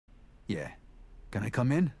Yeah. Can I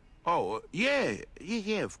come in? Oh, yeah,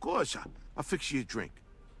 of course. I'll fix you a drink.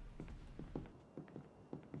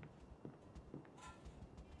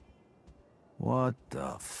 What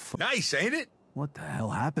the f... Nice, ain't it? What the hell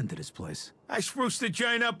happened to this place? I spruced the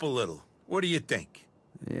joint up a little. What do you think?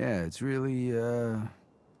 Yeah, it's really,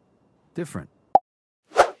 different.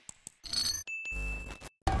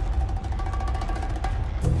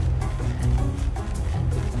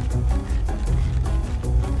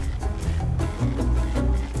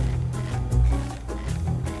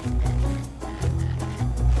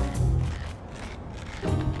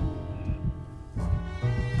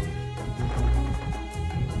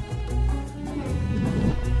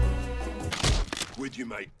 With you,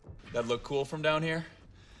 mate. That look cool from down here?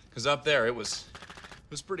 Because up there, it was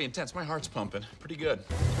pretty intense. My heart's pumping pretty good.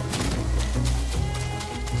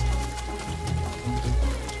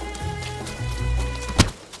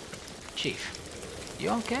 Chief,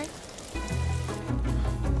 you okay?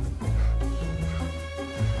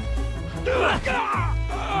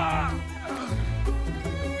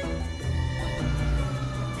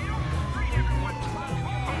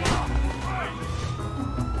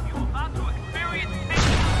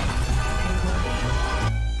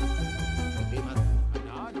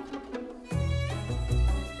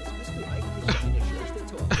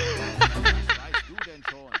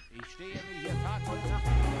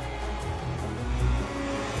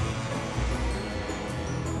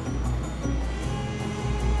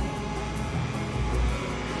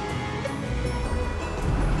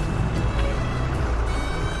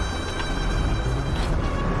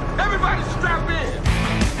 Everybody strap in!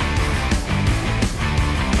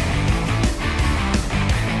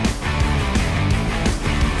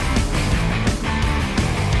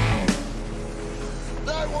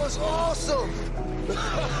 That was awesome!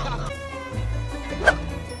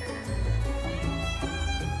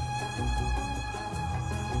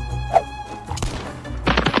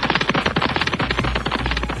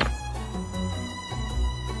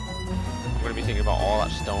 We're gonna be thinking about all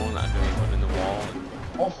that stone that I'm gonna put in the wall.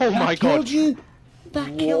 Oh my god! You?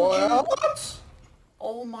 That killed you? What?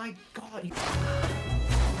 Oh my god.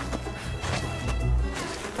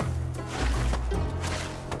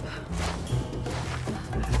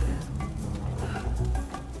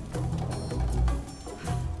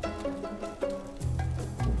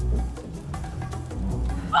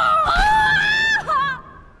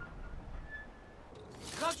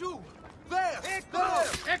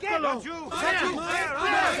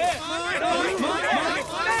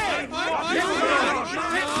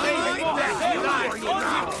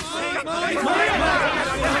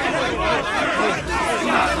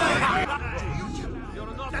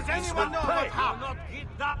 Does anyone know what happened?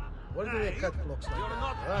 What do the cut looks like? I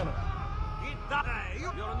don't know.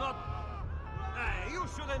 You're not. You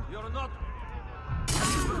shouldn't. You're not.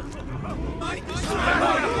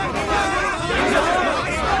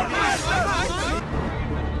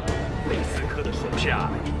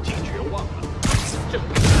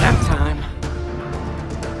 That time.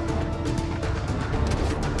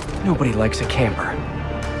 Nobody likes a camper.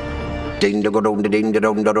 Ding dong dong ding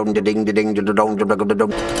dong dong ding ding dong dong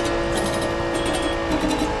dong.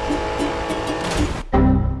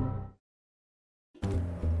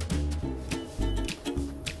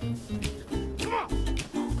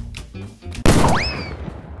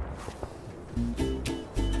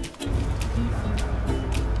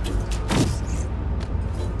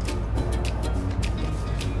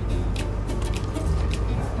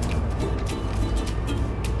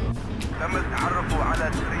 تم التعرف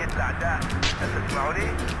على سرية الأعداء. هل تسمعوني؟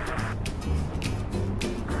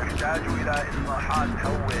 نحتاج إلى إصلاحات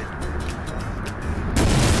هول.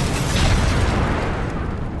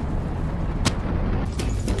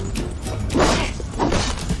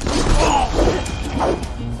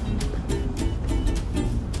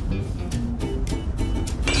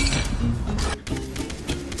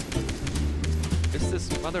 Is this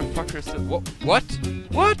motherfucker said what? What?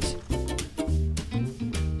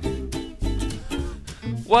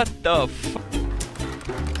 What the fuck?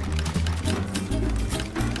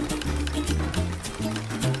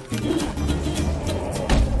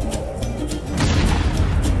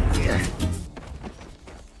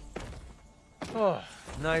 Oh,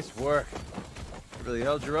 nice work. You really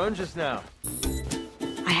held your own just now.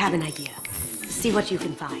 I have an idea. See what you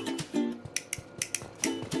can find.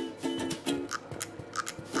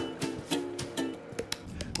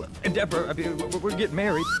 And Deborah, I mean, we're getting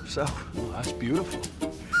married, so... Well, that's beautiful.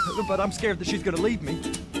 But I'm scared that she's gonna leave me.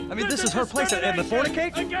 I mean, this is her place, and the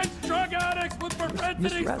fornicate? Against drug addicts with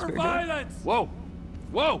propensities for violence! Whoa!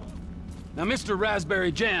 Whoa! Now, Mr.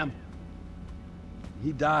 Raspberry Jam,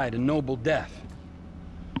 He died a noble death.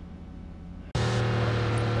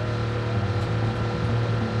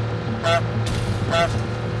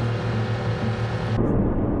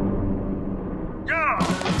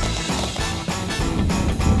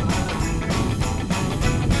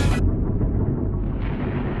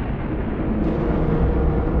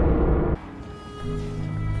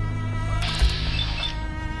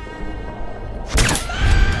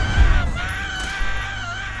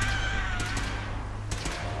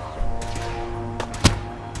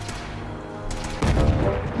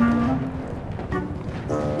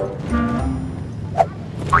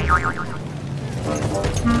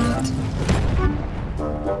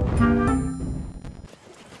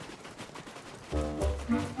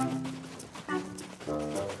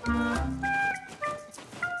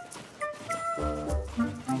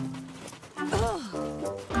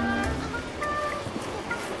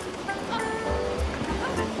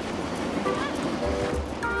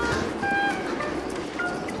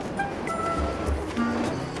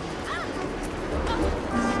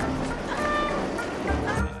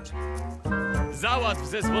 Załatw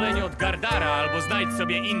zezwolenie od Gardara albo znajdź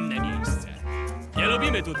sobie inne miejsce. Nie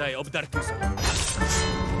lubimy tutaj obdartusów.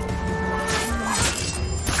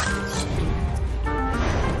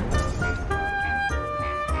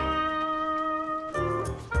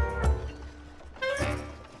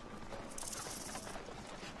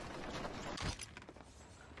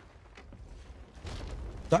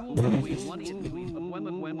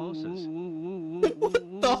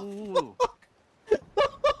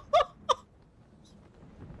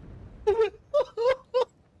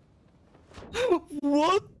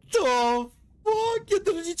 What the fuck? Я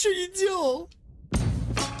даже ничего не делал.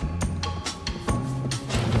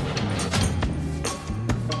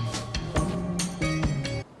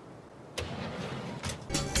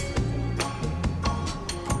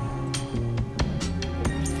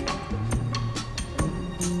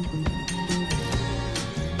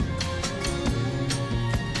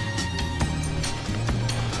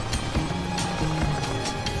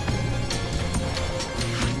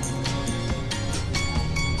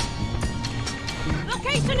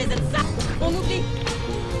 Location is in sight. On oublie.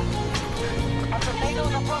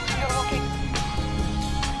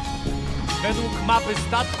 Według mapy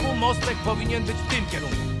statku mostek powinien być w tym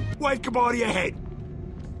kierunku. Wake him out of your head!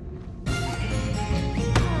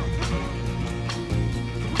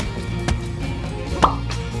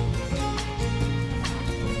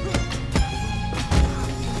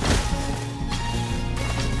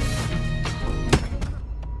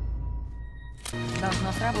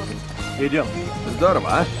 Должно сработать. Идем. Здорово,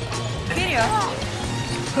 а? Вперед!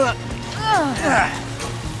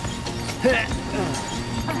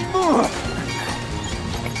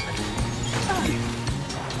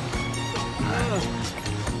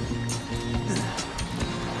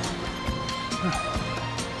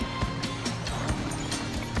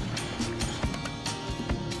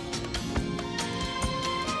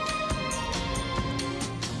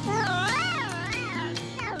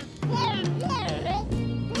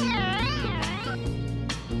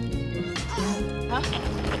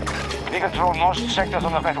 We control most sectors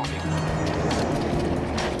on the battlefield.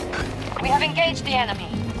 We have engaged the enemy.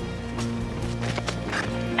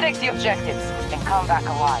 Take the objectives and come back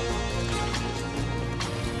alive.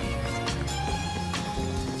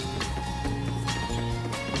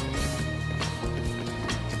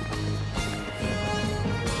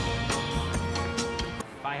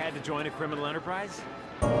 If I had to join a criminal enterprise?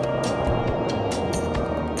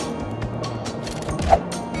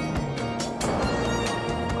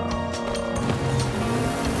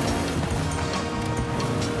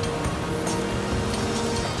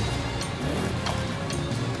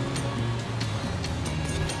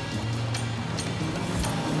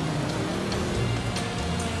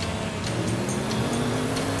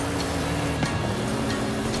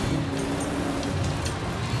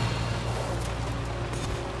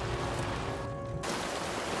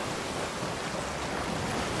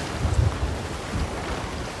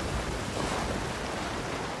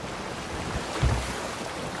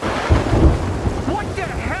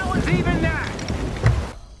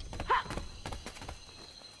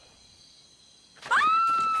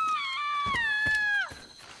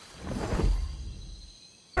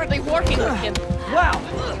 Working with him. Wow!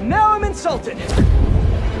 Now I'm insulted.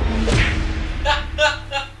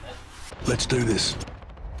 Let's do this.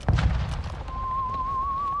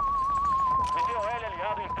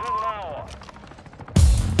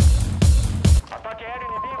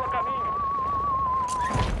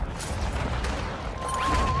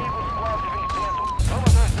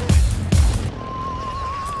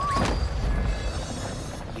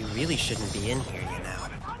 You really shouldn't be in here.